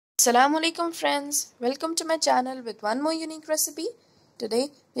Assalamu alaikum friends, welcome to my channel with one more unique recipe. Today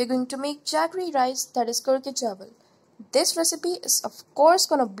we are going to make jaggery rice, that is kurke chawal. This recipe is of course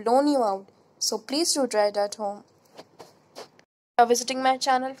gonna blow you out, so please do try it at home. If you are visiting my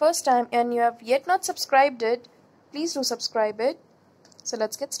channel first time and you have yet not subscribed it, please do subscribe it. So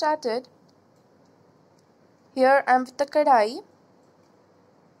let's get started. Here I am with the kadai.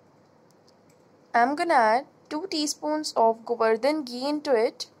 I am gonna add 2 teaspoons of Govardhan ghee into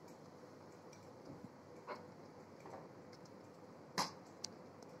it.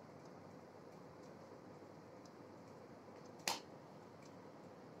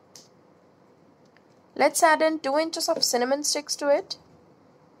 Let's add in 2 inches of cinnamon sticks to it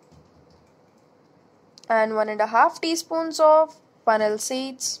and 1.5 teaspoons of fennel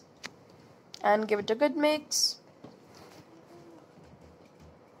seeds and give it a good mix.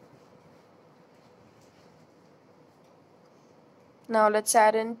 Now let's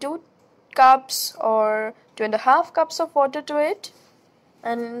add in 2 cups or 2.5 cups of water to it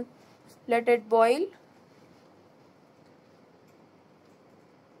and let it boil.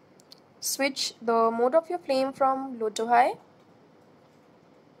 Switch the mode of your flame from low to high.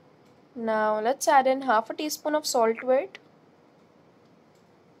 Now let's add in half a teaspoon of salt to it.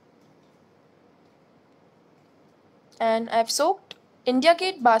 And I've soaked India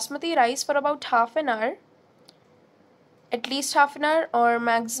Gate basmati rice for about half an hour. At least half an hour, or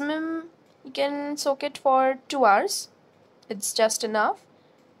maximum you can soak it for 2 hours. It's just enough.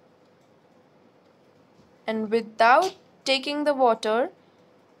 And without taking the water,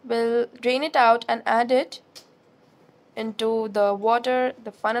 we'll drain it out and add it into the water,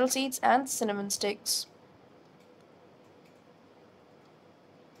 the fennel seeds and cinnamon sticks.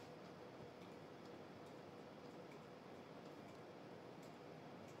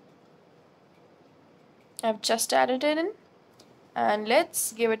 I've just added it in and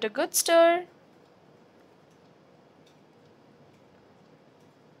let's give it a good stir.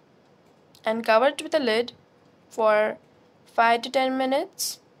 And cover it with a lid for 5 to 10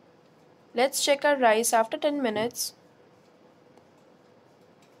 minutes. Let's check our rice after 10 minutes.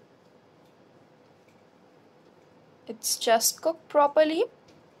 It's just cooked properly.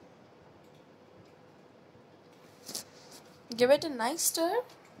 Give it a nice stir.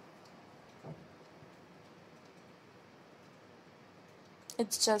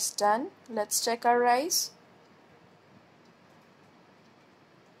 It's just done. Let's check our rice.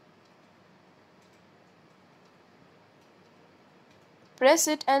 Press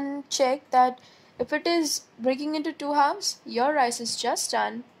it and check that if it is breaking into 2 halves, your rice is just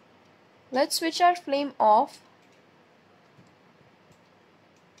done. Let's switch our flame off.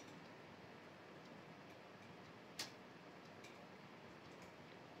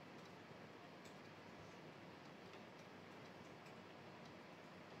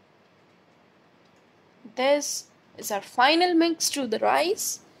 This is our final mix to the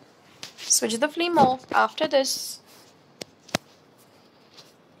rice. Switch the flame off after this.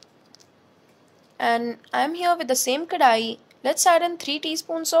 And I'm here with the same kadai. Let's add in 3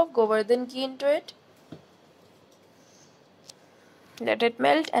 teaspoons of Govardhan ghee into it. Let it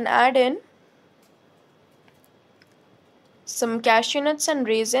melt and add in some cashew nuts and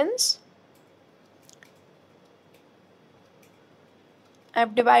raisins.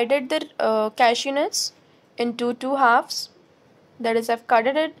 I've divided the cashew nuts into 2 halves. That is, I've cut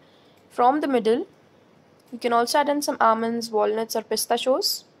it from the middle. You can also add in some almonds, walnuts or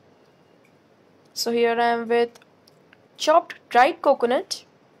pistachios. So here I am with chopped dried coconut.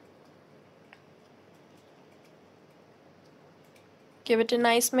 Give it a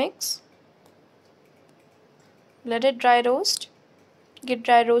nice mix. Let it dry roast. Get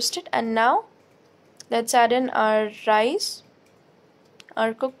dry roasted, and now let's add in our rice,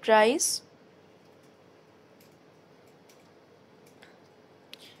 our cooked rice.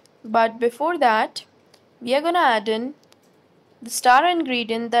 But before that, we are gonna add in the star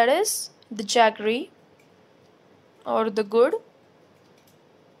ingredient, that is the jaggery or the gur.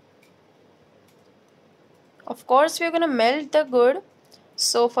 Of course, we are gonna melt the gur.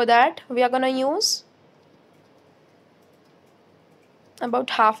 So for that, we are gonna use about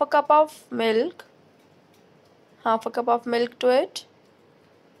half a cup of milk. Half a cup of milk to it.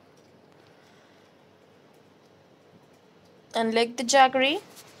 And let the jaggery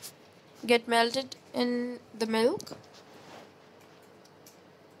get melted in the milk.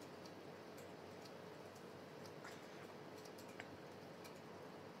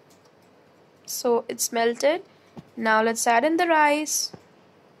 So it's melted. Now let's add in the rice.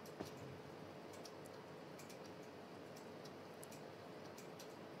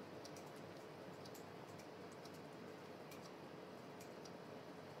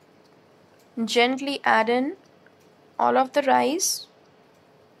 Gently add in all of the rice.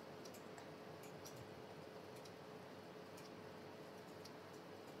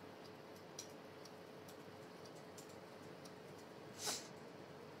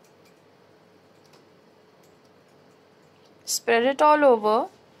 Spread it all over.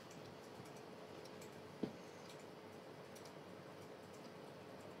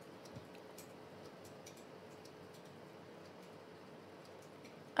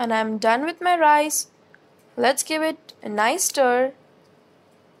 And I'm done with my rice. Let's give it a nice stir.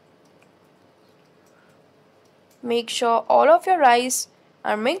 Make sure all of your rice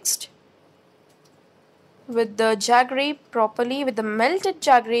are mixed with the jaggery properly, with the melted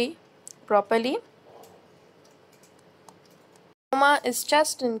jaggery properly. Aroma is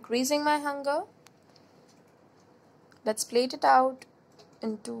just increasing my hunger. Let's plate it out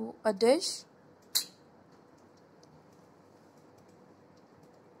into a dish.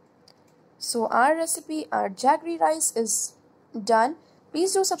 So our recipe, our jaggery rice is done.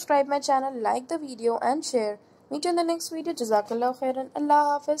 Please do subscribe my channel, like the video and share. Meet you in the next video. Jazakallah khairan.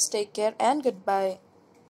 Allah Hafiz. Take care and goodbye.